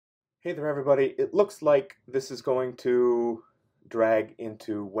Hey there, everybody. It looks like this is going to drag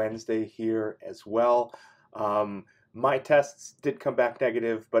into Wednesday here as well. My tests did come back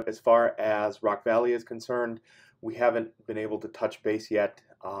negative, but as far as Rock Valley is concerned, we haven't been able to touch base yet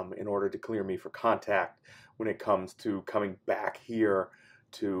in order to clear me for contact when it comes to coming back here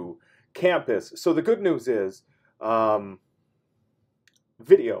to campus. So the good news is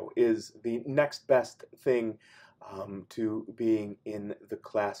video is the next best thing to being in the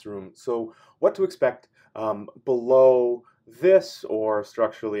classroom. So what to expect below this, or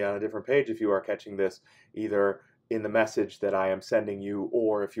structurally on a different page if you are catching this either in the message that I am sending you,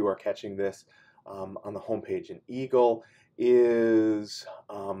 or if you are catching this on the homepage in Eagle, is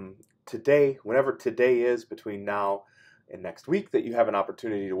today, whenever today is between now and next week, that you have an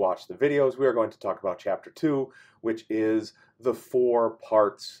opportunity to watch the videos. We are going to talk about Chapter 2, which is the 4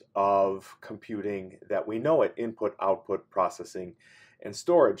 parts of computing that we know it: input, output, processing, and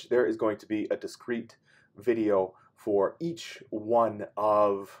storage. There is going to be a discrete video for each one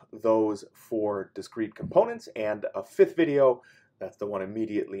of those 4 discrete components, and a 5th video, that's the one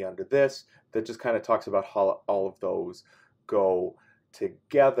immediately under this, that just kind of talks about how all of those go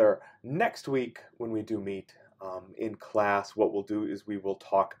together. Next week, when we do meet in class, what we'll do is we will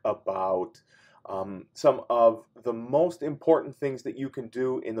talk about some of the most important things that you can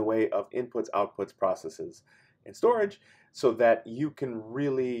do in the way of inputs, outputs, processes, and storage, so that you can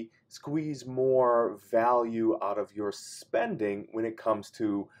really squeeze more value out of your spending when it comes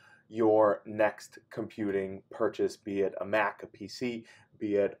to your next computing purchase, be it a Mac, a PC,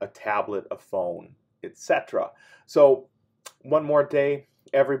 be it a tablet, a phone, etc. So one more day,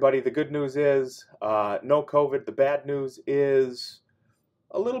 everybody. The good news is no COVID. The bad news is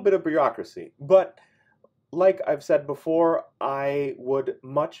a little bit of bureaucracy. But like I've said before, I would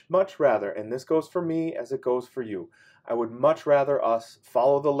much rather, and this goes for me as it goes for you, I would much rather us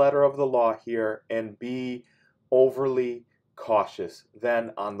follow the letter of the law here and be overly cautious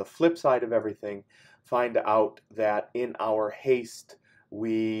than, on the flip side of everything, find out that in our haste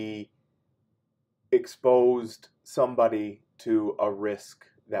we exposed somebody to a risk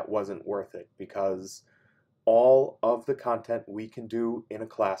that wasn't worth it, because all of the content we can do in a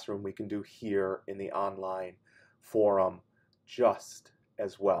classroom, we can do here in the online forum just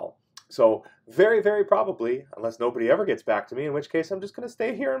as well. So very probably, unless nobody ever gets back to me, in which case I'm just going to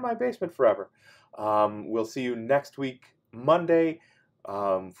stay here in my basement forever. We'll see you next week, Monday,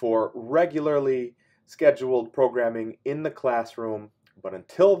 for regularly scheduled programming in the classroom. But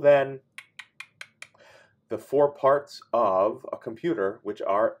until then, the 4 parts of a computer, which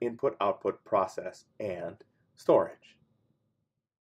are input, output, process, and storage.